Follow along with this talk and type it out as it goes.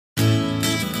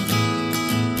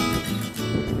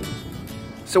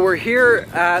So we're here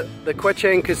at the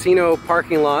Quechan Casino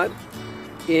parking lot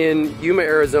in Yuma,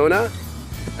 Arizona,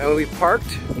 and we've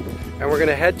parked and we're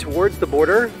gonna head towards the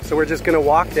border. So we're just gonna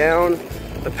walk down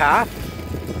the path,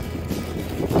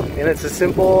 and it's a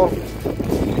simple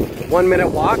 1-minute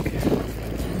walk.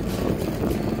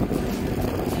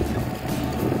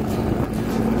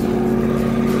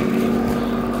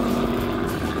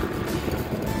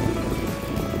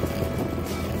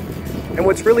 And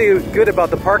what's really good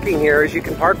about the parking here is you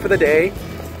can park for the day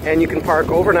and you can park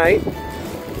overnight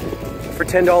for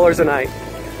 $10 a night.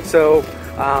 So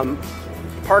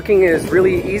parking is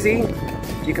really easy.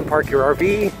 You can park your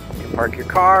RV, you can park your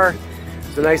car.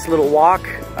 It's a nice little walk.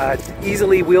 It's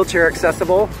easily wheelchair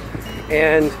accessible,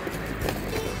 and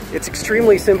it's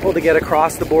extremely simple to get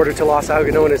across the border to Los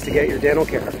Algodones to get your dental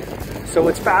care. So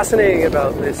what's fascinating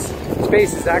about this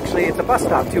space is actually it's a bus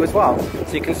stop too as well.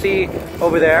 So you can see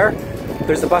over there,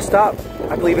 there's a bus stop.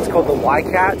 I believe it's called the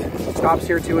Quechan. Stops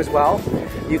here too as well.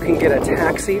 You can get a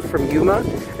taxi from Yuma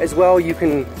as well. You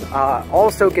can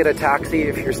also get a taxi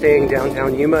if you're staying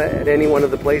downtown Yuma at any one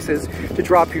of the places to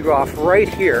drop you off right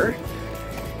here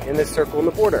in this circle in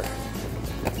the border.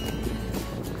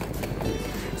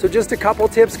 So just a couple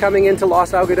tips coming into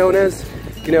Los Algodones.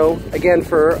 You know, again,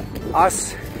 for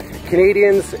us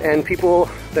Canadians and people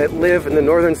that live in the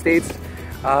northern states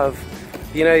of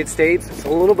the United States, it's a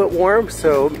little bit warm,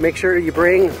 so make sure you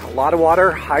bring a lot of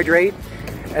water, hydrate,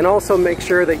 and also make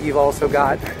sure that you've also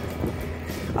got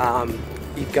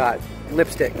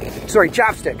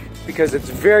chapstick, because it's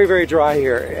very, very dry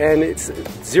here and it's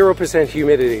 0%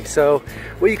 humidity. So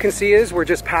what you can see is we're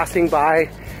just passing by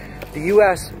the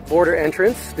US border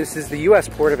entrance. This is the US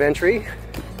port of entry.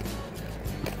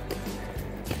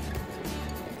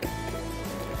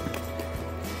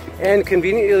 And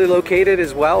conveniently located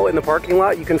as well in the parking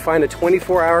lot, you can find a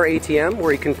 24-hour ATM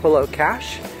where you can pull out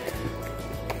cash.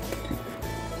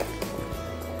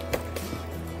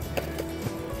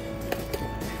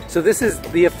 So this is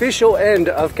the official end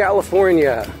of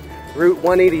California, Route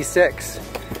 186.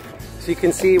 So you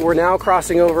can see we're now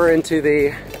crossing over into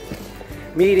the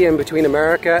median between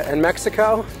America and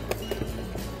Mexico.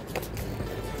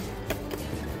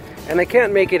 And I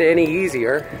can't make it any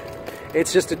easier.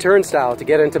 It's just a turnstile to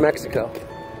get into Mexico.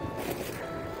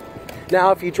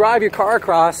 Now, if you drive your car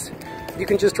across, you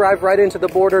can just drive right into the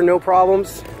border, no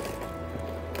problems.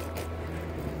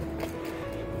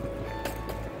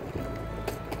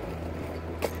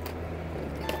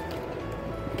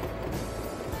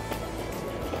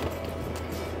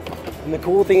 And the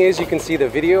cool thing is you can see the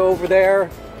video over there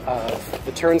of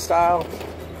the turnstile.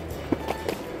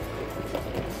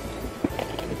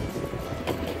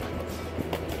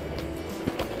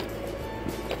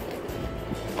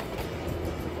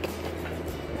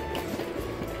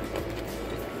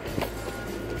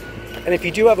 And if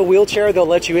you do have a wheelchair, they'll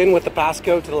let you in with the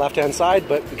passcode to the left-hand side,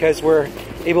 but because we're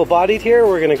able-bodied here,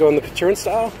 we're gonna go in the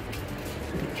turnstile.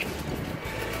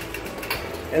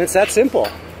 And it's that simple.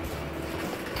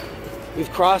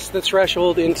 We've crossed the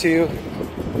threshold into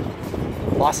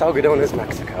Los Algodones,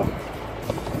 Mexico.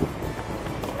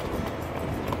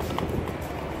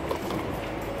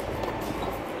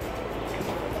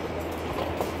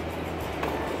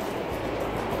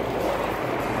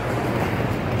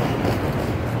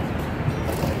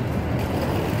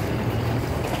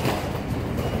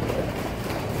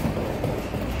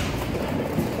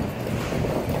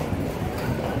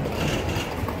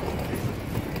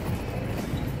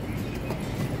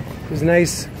 There's a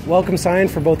nice welcome sign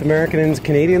for both American and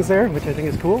Canadians there, which I think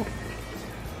is cool.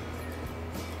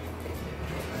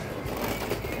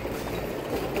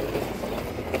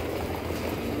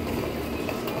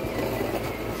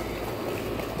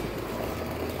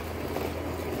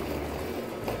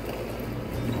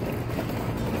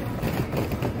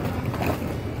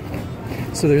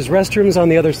 So there's restrooms on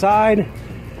the other side.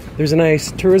 There's a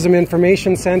nice tourism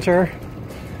information center.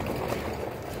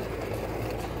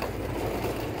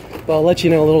 Well, I'll let you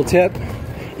know a little tip.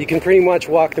 You can pretty much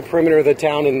walk the perimeter of the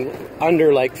town in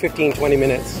under like 15-20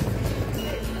 minutes.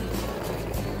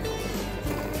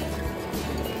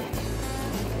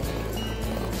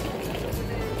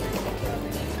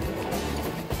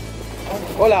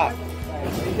 Hola.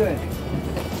 How you doing?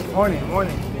 Morning,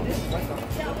 morning.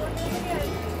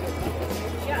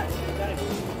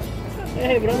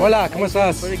 Hey, bro. Hola, ¿cómo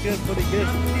estás? Pretty good, pretty good.